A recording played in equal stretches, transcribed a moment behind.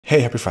Hey,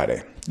 happy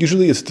Friday.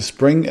 Usually it's the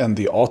spring and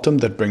the autumn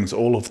that brings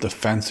all of the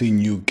fancy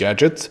new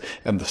gadgets,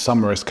 and the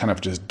summer is kind of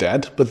just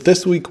dead. But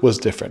this week was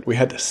different. We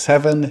had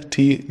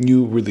 70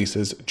 new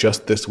releases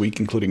just this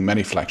week, including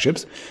many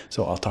flagships.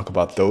 So I'll talk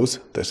about those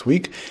this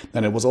week.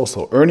 And it was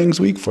also earnings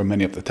week for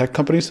many of the tech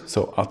companies.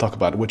 So I'll talk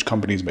about which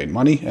companies made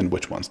money and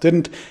which ones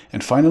didn't.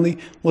 And finally,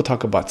 we'll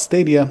talk about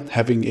Stadia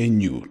having a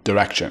new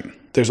direction.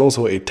 There's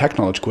also a tech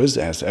knowledge quiz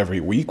as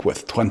every week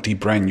with 20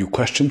 brand new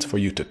questions for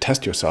you to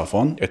test yourself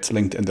on. It's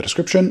linked in the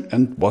description,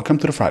 and welcome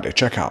to the Friday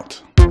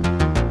checkout.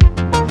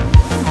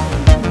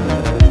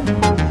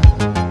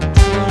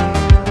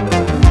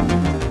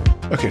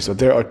 Okay, so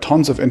there are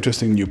tons of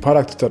interesting new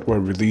products that were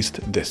released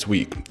this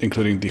week,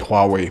 including the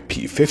Huawei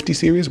P50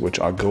 series,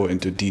 which I'll go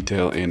into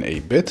detail in a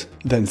bit.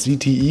 Then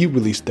ZTE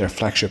released their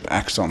flagship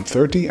Axon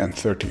 30 and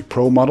 30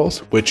 Pro models,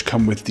 which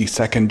come with the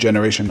second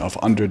generation of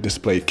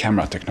under-display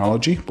camera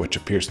technology, which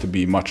appears to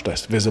be much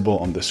less visible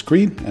on the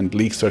screen, and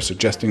leaks are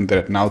suggesting that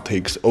it now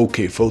takes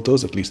okay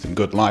photos, at least in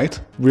good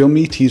light.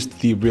 Realme teased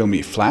the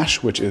Realme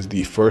Flash, which is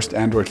the first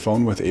Android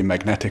phone with a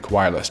magnetic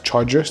wireless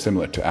charger,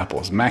 similar to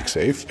Apple's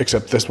MagSafe,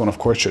 except this one of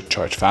course should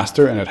charge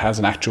faster, and it has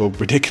an actual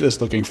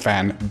ridiculous looking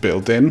fan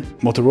built in.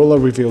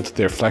 Motorola revealed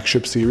their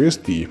flagship series,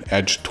 the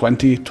Edge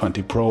 20,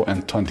 20 Pro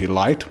and 20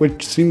 Lite,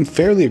 which seem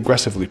fairly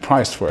aggressively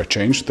priced for a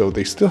change, though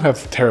they still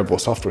have terrible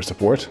software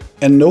support.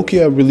 And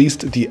Nokia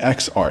released the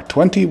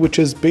XR20, which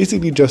is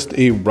basically just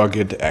a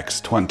rugged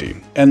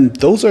X20. And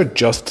those are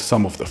just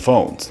some of the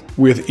phones.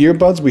 With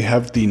earbuds, we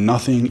have the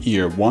Nothing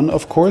Ear 1,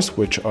 of course,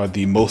 which are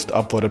the most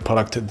upvoted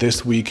product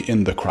this week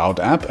in the Crowd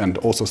app and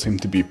also seem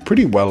to be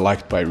pretty well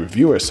liked by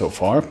reviewers so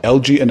far.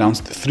 LG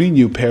announced 3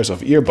 new pairs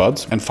of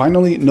earbuds, and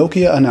finally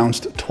Nokia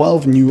announced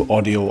 12 new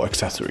audio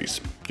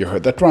accessories. You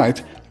heard that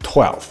right,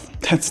 12.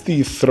 That's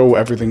the throw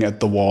everything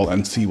at the wall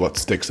and see what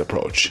sticks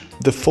approach.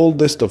 The full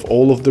list of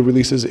all of the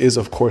releases is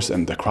of course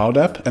in the Crowd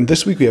app, and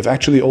this week we have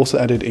actually also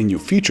added a new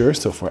feature,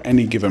 so for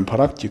any given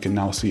product you can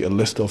now see a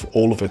list of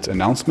all of its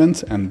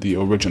announcements and the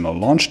original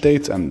launch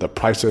dates and the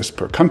prices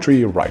per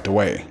country right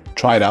away.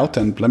 Try it out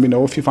and let me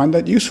know if you find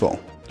that useful.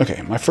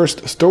 Okay, my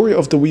first story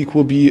of the week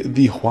will be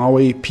the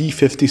Huawei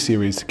P50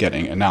 series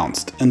getting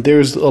announced, and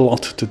there's a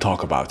lot to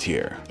talk about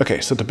here.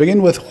 Okay, so to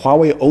begin with,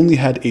 Huawei only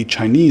had a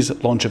Chinese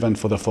launch event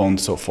for the phone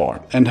so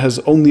far, and has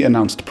only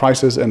announced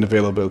prices and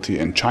availability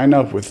in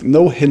China with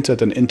no hint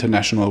at an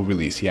international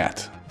release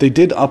yet. They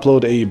did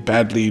upload a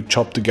badly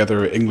chopped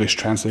together English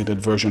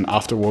translated version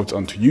afterwards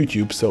onto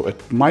YouTube, so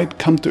it might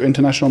come to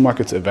international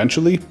markets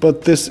eventually,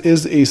 but this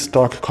is a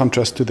stark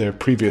contrast to their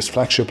previous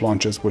flagship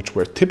launches, which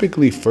were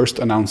typically first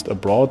announced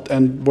abroad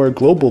and were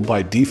global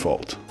by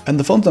default. And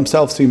the phones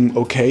themselves seem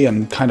okay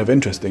and kind of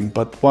interesting,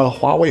 but while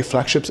Huawei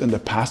flagships in the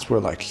past were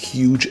like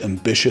huge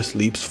ambitious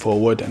leaps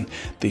forward and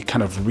they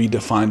kind of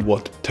redefined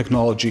what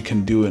technology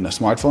can do in a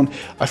smartphone,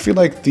 I feel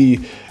like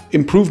the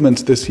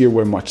improvements this year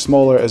were much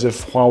smaller, as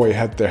if Huawei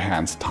had their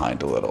hands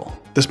tied a little.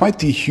 Despite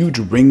the huge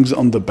rings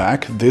on the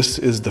back, this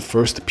is the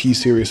first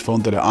P-series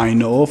phone that I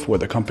know of where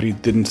the company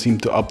didn't seem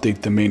to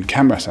update the main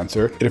camera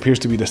sensor. It appears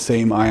to be the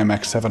same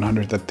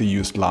IMX700 that they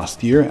used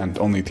last year, and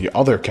only the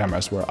other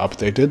cameras were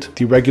updated.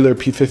 The regular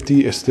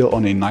P50 is still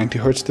on a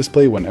 90Hz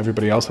display when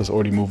everybody else has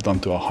already moved on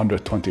to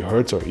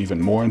 120Hz or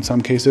even more in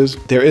some cases.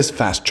 There is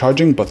fast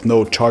charging, but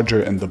no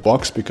charger in the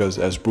box because,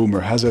 as rumor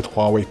has it,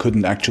 Huawei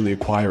couldn't actually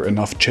acquire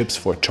enough chips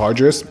for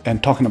chargers.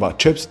 And talking about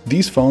chips,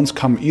 these phones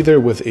come either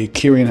with a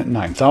Kirin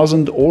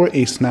 9000 or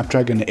a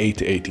Snapdragon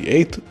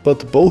 888,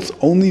 but both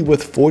only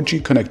with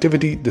 4G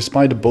connectivity,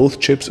 despite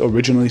both chips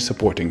originally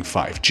supporting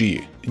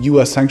 5G.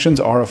 US sanctions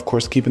are of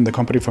course keeping the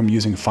company from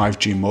using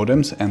 5G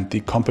modems, and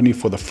the company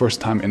for the first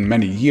time in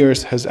many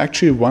years has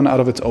actually run out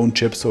of its own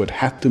chips, so it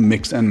had to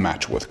mix and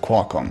match with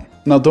Qualcomm.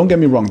 Now don't get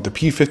me wrong, the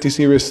P50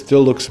 series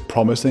still looks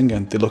promising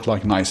and they look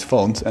like nice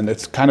phones, and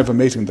it's kind of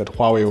amazing that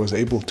Huawei was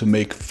able to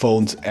make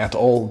phones at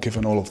all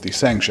given all of these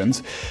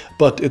sanctions,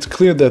 but it's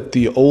clear that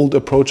the old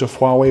approach of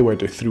Huawei, where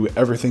they threw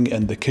everything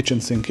and the kitchen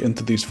sink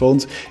into these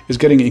phones, is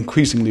getting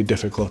increasingly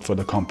difficult for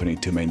the company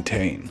to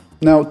maintain.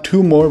 Now,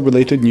 2 more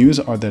related news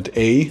are that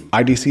A,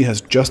 IDC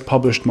has just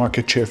published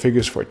market share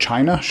figures for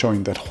China,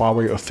 showing that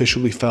Huawei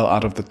officially fell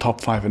out of the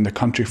top 5 in the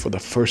country for the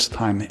first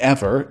time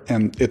ever,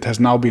 and it has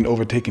now been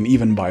overtaken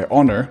even by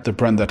Honor, the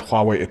brand that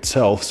Huawei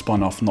itself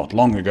spun off not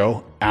long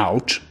ago.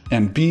 Ouch.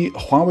 And B,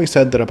 Huawei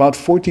said that about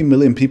 40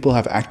 million people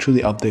have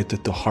actually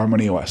updated to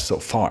HarmonyOS so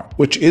far,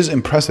 which is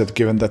impressive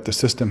given that the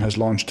system has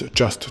launched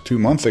just 2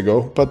 months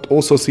ago, but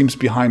also seems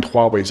behind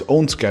Huawei's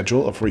own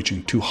schedule of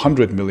reaching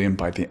 200 million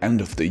by the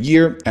end of the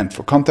year. And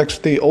for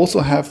context, they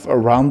also have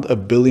around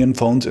 1 billion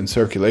phones in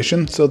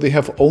circulation, so they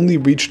have only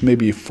reached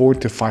maybe 4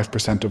 to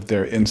 5% of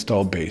their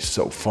install base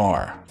so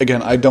far.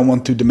 Again, I don't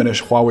want to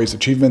diminish Huawei's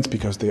achievements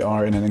because they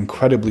are in an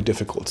incredibly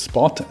difficult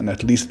spot, and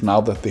at least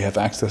now that they have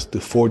access to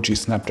 4G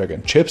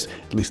Snapdragon chips,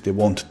 at least they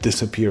won't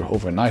disappear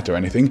overnight or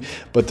anything,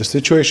 but the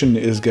situation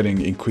is getting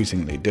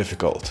increasingly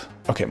difficult.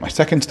 Okay, my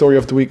second story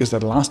of the week is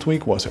that last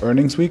week was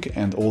earnings week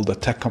and all the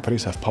tech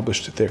companies have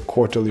published their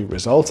quarterly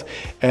results.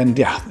 And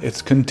yeah,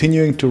 it's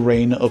continuing to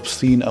rain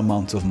obscene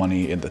amounts of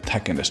money in the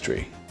tech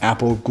industry.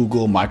 Apple,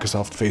 Google,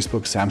 Microsoft,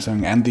 Facebook,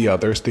 Samsung, and the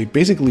others, they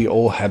basically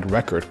all had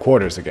record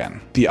quarters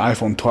again. The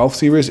iPhone 12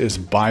 series is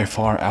by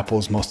far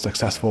Apple's most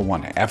successful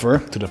one ever,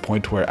 to the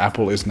point where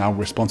Apple is now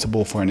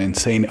responsible for an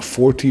insane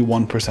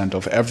 41%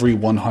 of every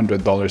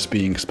 $100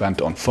 being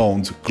spent on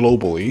phones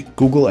globally.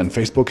 Google and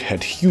Facebook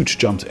had huge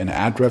jumps in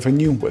ad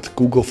revenue, with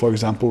Google, for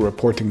example,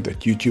 reporting that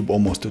YouTube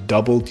almost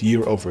doubled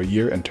year over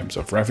year in terms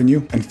of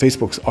revenue, and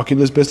Facebook's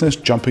Oculus business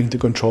jumping to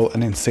control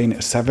an insane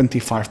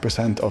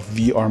 75% of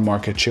VR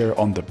market share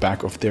on the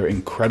back of their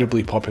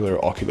incredibly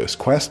popular Oculus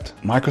Quest.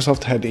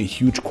 Microsoft had a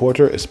huge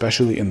quarter,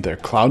 especially in their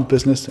cloud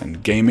business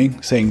and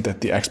gaming, saying that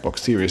the Xbox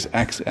Series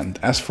X and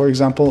S, for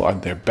example, are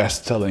their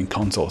best-selling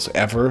consoles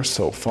ever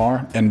so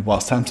far. And while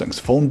Samsung's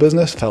phone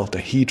business felt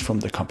the heat from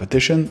the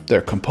competition,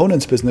 their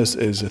components business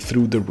is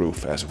through the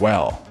roof as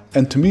well.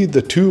 And to me,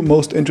 the two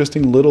most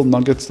interesting little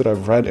nuggets that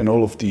I've read in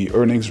all of the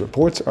earnings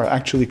reports are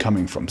actually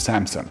coming from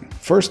Samsung.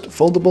 First,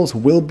 foldables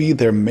will be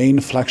their main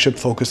flagship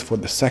focus for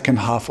the second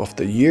half of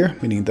the year,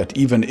 meaning that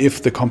even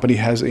if the company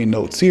has a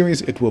Note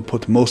series, it will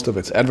put most of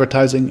its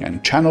advertising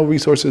and channel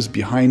resources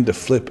behind the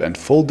Flip and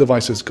Fold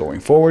devices going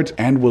forward,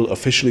 and will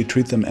officially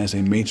treat them as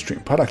a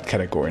mainstream product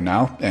category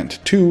now. And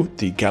two,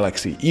 the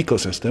Galaxy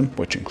ecosystem,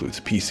 which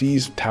includes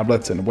PCs,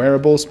 tablets, and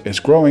wearables, is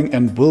growing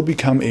and will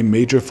become a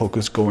major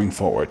focus going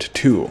forward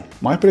too.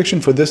 My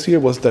prediction for this year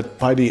was that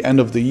by the end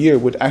of the year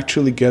we'd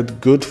actually get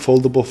good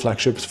foldable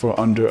flagships for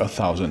under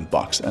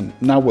 $1,000. And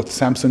now with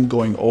Samsung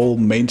going all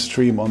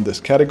mainstream on this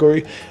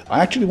category,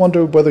 I actually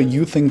wonder whether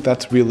you think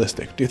that's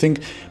realistic. Do you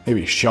think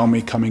maybe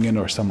Xiaomi coming in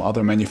or some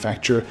other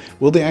manufacturer,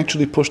 will they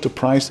actually push the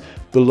price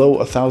below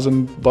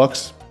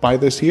 $1,000 by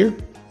this year?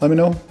 Let me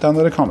know down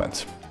in the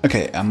comments.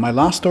 Okay, and my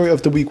last story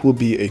of the week will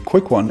be a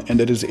quick one,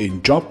 and it is a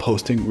job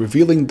posting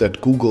revealing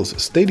that Google's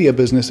Stadia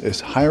business is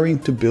hiring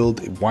to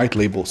build white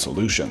label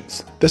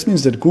solutions. This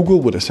means that Google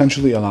would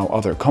essentially allow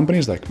other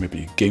companies, like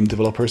maybe game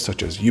developers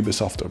such as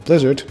Ubisoft or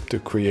Blizzard, to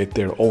create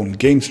their own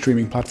game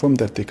streaming platform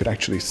that they could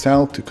actually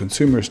sell to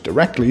consumers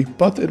directly,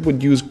 but it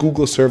would use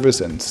Google service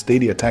and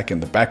Stadia tech in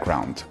the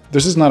background.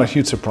 This is not a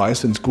huge surprise,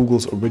 since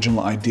Google's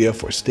original idea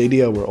for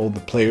Stadia, where all the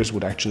players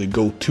would actually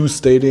go to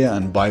Stadia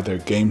and buy their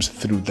games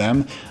through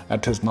them,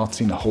 that has not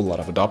seen a whole lot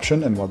of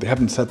adoption, and while they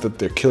haven't said that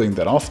they're killing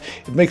that off,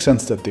 it makes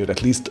sense that they would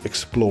at least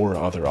explore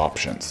other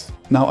options.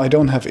 Now, I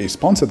don't have a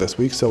sponsor this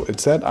week, so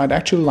instead I'd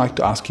actually like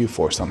to ask you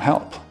for some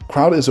help.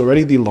 Crowd is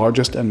already the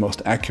largest and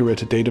most accurate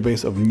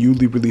database of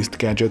newly released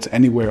gadgets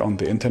anywhere on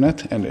the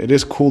internet, and it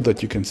is cool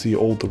that you can see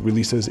all the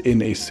releases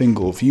in a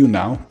single view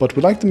now, but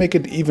we'd like to make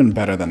it even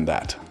better than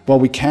that. While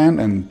we can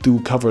and do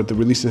cover the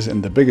releases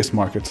in the biggest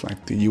markets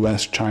like the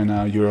US,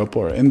 China, Europe,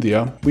 or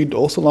India, we'd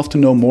also love to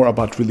know more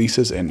about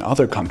releases in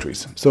other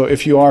countries. So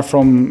if you are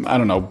from, I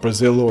don't know,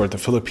 Brazil or the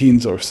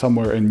Philippines or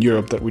somewhere in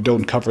Europe that we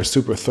don't cover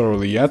super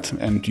thoroughly yet,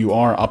 and you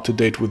are up to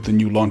date with the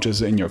new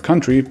launches in your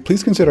country,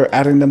 please consider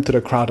adding them to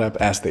the Crowd app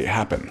as they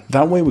happen.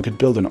 That way we could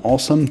build an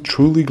awesome,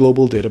 truly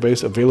global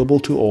database available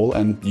to all,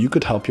 and you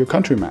could help your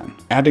countryman.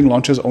 Adding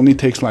launches only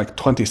takes like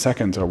 20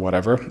 seconds or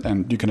whatever,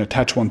 and you can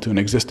attach one to an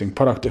existing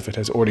product if it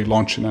has already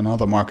launched in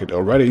another market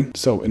already.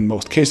 So in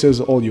most cases,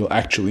 all you'll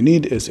actually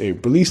need is a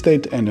release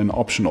date and an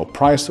optional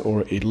price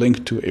or a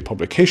link to a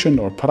publication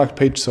or product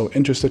page so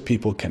interested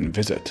people can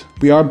visit.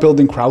 We are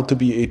building Crowd to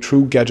be a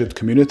true gadget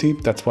community.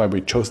 That's why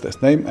we chose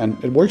this name,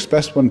 and it works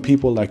best when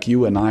people like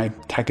you and I,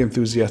 tech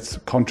enthusiasts,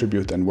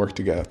 contribute and work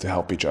together to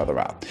help each other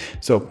out.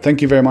 So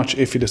thank you very much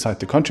if you decide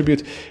to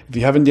contribute. If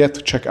you haven't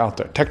yet, check out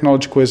the tech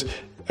knowledge quiz.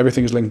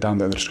 Everything is linked down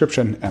in the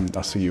description, and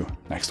I'll see you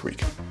next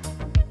week.